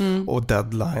mig. Och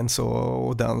deadlines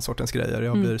och den sortens grejer.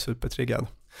 Jag blir supertriggad.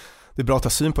 Det är bra att ta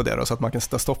syn på det då, så att man kan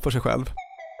sätta stopp för sig själv.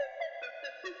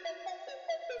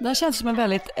 Det här känns som en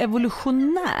väldigt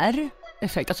evolutionär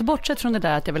effekt. Alltså bortsett från det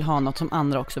där att jag vill ha något som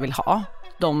andra också vill ha.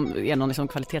 De är någon liksom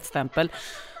kvalitetsstämpel.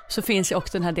 Så finns ju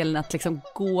också den här delen att liksom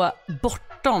gå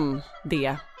bortom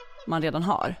det man redan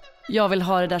har. Jag vill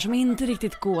ha det där som inte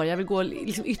riktigt går. Jag vill gå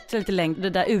liksom ytterligare lite längre. Det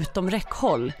där utom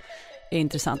räckhåll är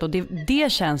intressant. Och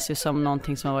det känns ju som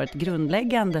någonting som har varit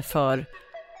grundläggande för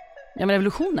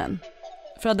evolutionen.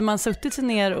 För hade man suttit sig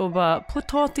ner och bara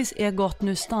potatis är gott,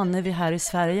 nu stannar vi här i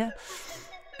Sverige.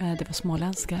 Det var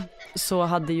småländska. Så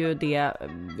hade ju det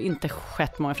inte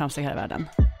skett många framsteg här i världen.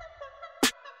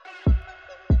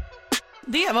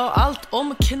 Det var allt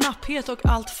om knapphet och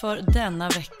allt för denna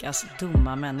veckas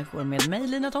dumma människor med mig,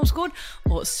 Lina Thomsgård,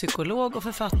 och psykolog och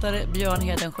författare Björn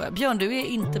Hedensjö. Björn, du är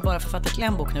inte bara författare till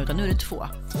en bok nu, utan nu är det 2.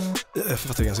 Jag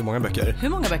författar ganska många böcker. Hur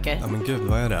många böcker? Ja men gud,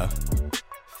 vad är det?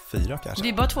 4 kanske. Det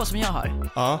är bara 2 som jag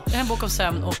har. Ja. En bok om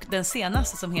sömn och den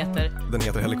senaste som heter... Den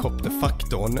heter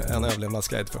Helikopterfaktorn, en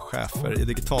överlevnadsguide för chefer i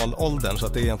digitalåldern. Så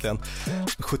att det är egentligen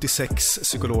 76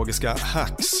 psykologiska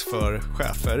hacks för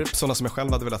chefer. Sådana som jag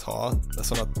själv hade velat ha.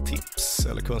 Sådana tips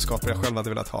eller kunskaper jag själv hade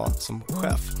velat ha som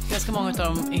chef. Ganska många av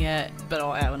dem är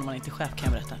bra även om man inte är chef, kan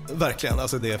jag berätta. Verkligen,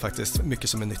 alltså det är faktiskt mycket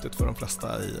som är nyttigt för de flesta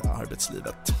i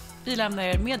arbetslivet. Vi lämnar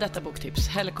er med detta boktips,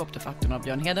 Helikopterfaktorn av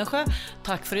Björn Hedensjö.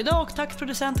 Tack för idag och tack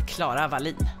producent Clara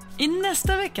Wallin. I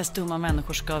nästa veckas dumma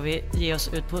människor ska vi ge oss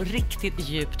ut på riktigt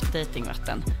djupt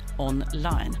datingvatten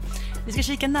online. Vi ska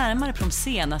kika närmare på de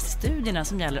senaste studierna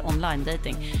som gäller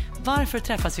online-dating. Varför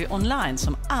träffas vi online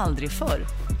som aldrig förr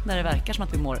när det verkar som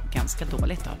att vi mår ganska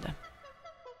dåligt av det?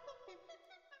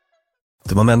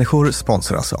 Dumma människor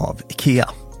sponsras av IKEA.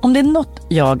 Om det är något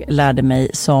jag lärde mig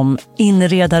som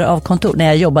inredare av kontor, när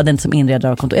jag jobbade inte som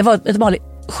inredare av kontor, jag var ett vanligt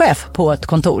chef på ett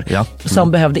kontor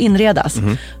som behövde inredas,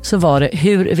 så var det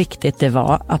hur viktigt det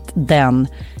var att den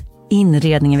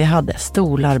inredningen vi hade,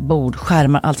 stolar, bord,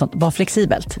 skärmar, allt sånt, var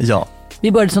flexibelt. Ja.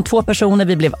 Vi började som 2 personer,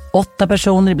 vi blev 8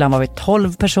 personer, ibland var vi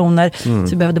 12 personer. Så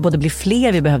vi behövde både bli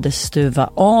fler, vi behövde stuva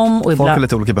om. Och folk har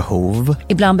lite olika behov.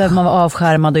 Ibland behöver man vara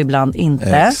avskärmad och ibland inte.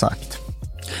 Exakt.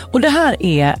 Och det här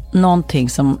är någonting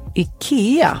som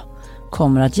IKEA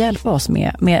kommer att hjälpa oss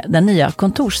med den nya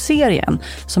kontorsserien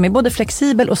som är både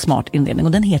flexibel och smart inredning,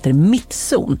 och den heter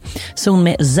Mittzon. Zon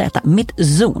med Z,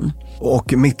 Mittzon.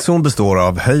 Och Mittzon består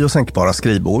av höj- och sänkbara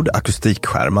skrivbord,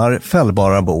 akustikskärmar,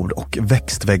 fällbara bord och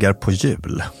växtväggar på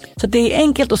hjul. Så det är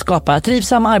enkelt att skapa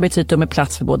trivsamma arbetsytor med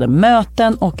plats för både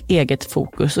möten och eget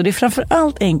fokus. Och det är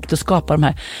framförallt enkelt att skapa de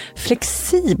här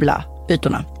flexibla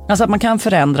ytorna. Alltså att man kan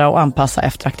förändra och anpassa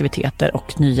efter aktiviteter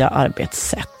och nya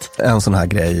arbetssätt. En sån här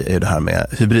grej är det här med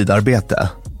hybridarbete.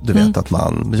 Du vet att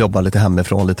man jobbar lite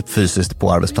hemifrån, lite fysiskt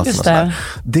på arbetsplatsen.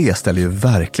 Det ställer ju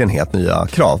verkligen helt nya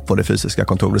krav på det fysiska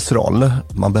kontorets roll.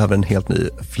 Man behöver en helt ny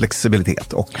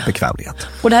flexibilitet och bekvämlighet.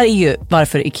 Och det här är ju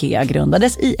varför IKEA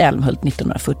grundades i Älmhult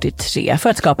 1943, för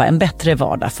att skapa en bättre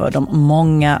vardag för de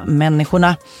många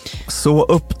människorna. Så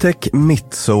upptäck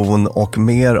Mittzon, och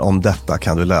mer om detta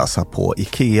kan du läsa på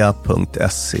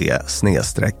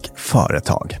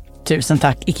ikea.se/företag. Tusen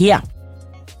tack IKEA.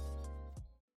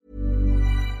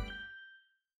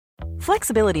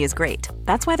 Flexibility is great.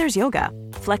 That's why there's yoga.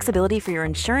 Flexibility for your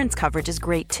insurance coverage is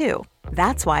great too.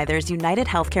 That's why there's United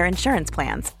Healthcare Insurance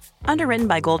Plans. Underwritten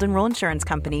by Golden Rule Insurance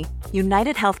Company,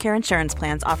 United Healthcare Insurance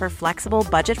Plans offer flexible,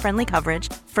 budget-friendly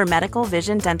coverage for medical,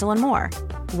 vision, dental, and more.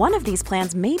 One of these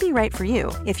plans may be right for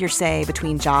you if you're, say,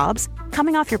 between jobs,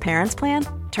 coming off your parents' plan,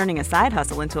 turning a side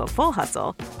hustle into a full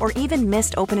hustle, or even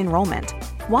missed open enrollment.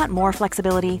 Want more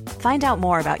flexibility? Find out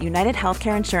more about United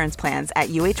Healthcare Insurance Plans at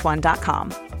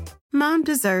uh1.com. Mom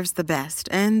deserves the best,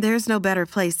 and there's no better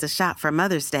place to shop for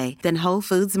Mother's Day than Whole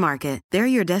Foods Market. They're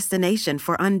your destination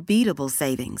for unbeatable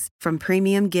savings, from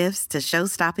premium gifts to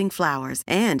show-stopping flowers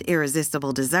and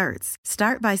irresistible desserts.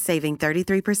 Start by saving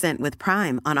 33% with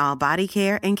Prime on all body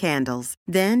care and candles.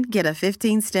 Then get a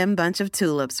 15-stem bunch of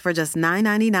tulips for just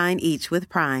 $9.99 each with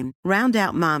Prime. Round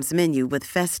out Mom's menu with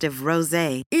festive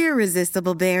rosé,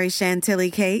 irresistible berry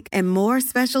chantilly cake, and more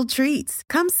special treats.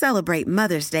 Come celebrate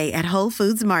Mother's Day at Whole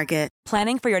Foods Market.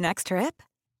 Planning for your next trip?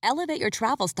 Elevate your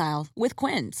travel style with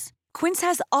Quince. Quince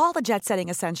has all the jet-setting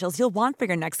essentials you'll want for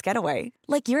your next getaway,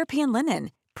 like European linen,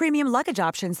 premium luggage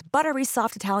options, buttery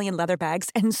soft Italian leather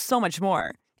bags, and so much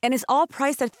more. And is all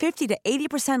priced at 50 to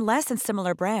 80% less than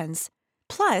similar brands.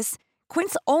 Plus,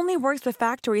 Quince only works with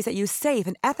factories that use safe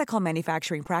and ethical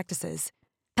manufacturing practices.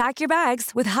 Pack your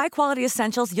bags with high-quality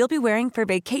essentials you'll be wearing for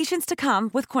vacations to come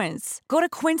with Quince. Go to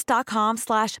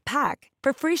quince.com/pack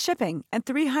for free shipping and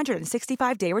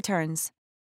 365-day returns.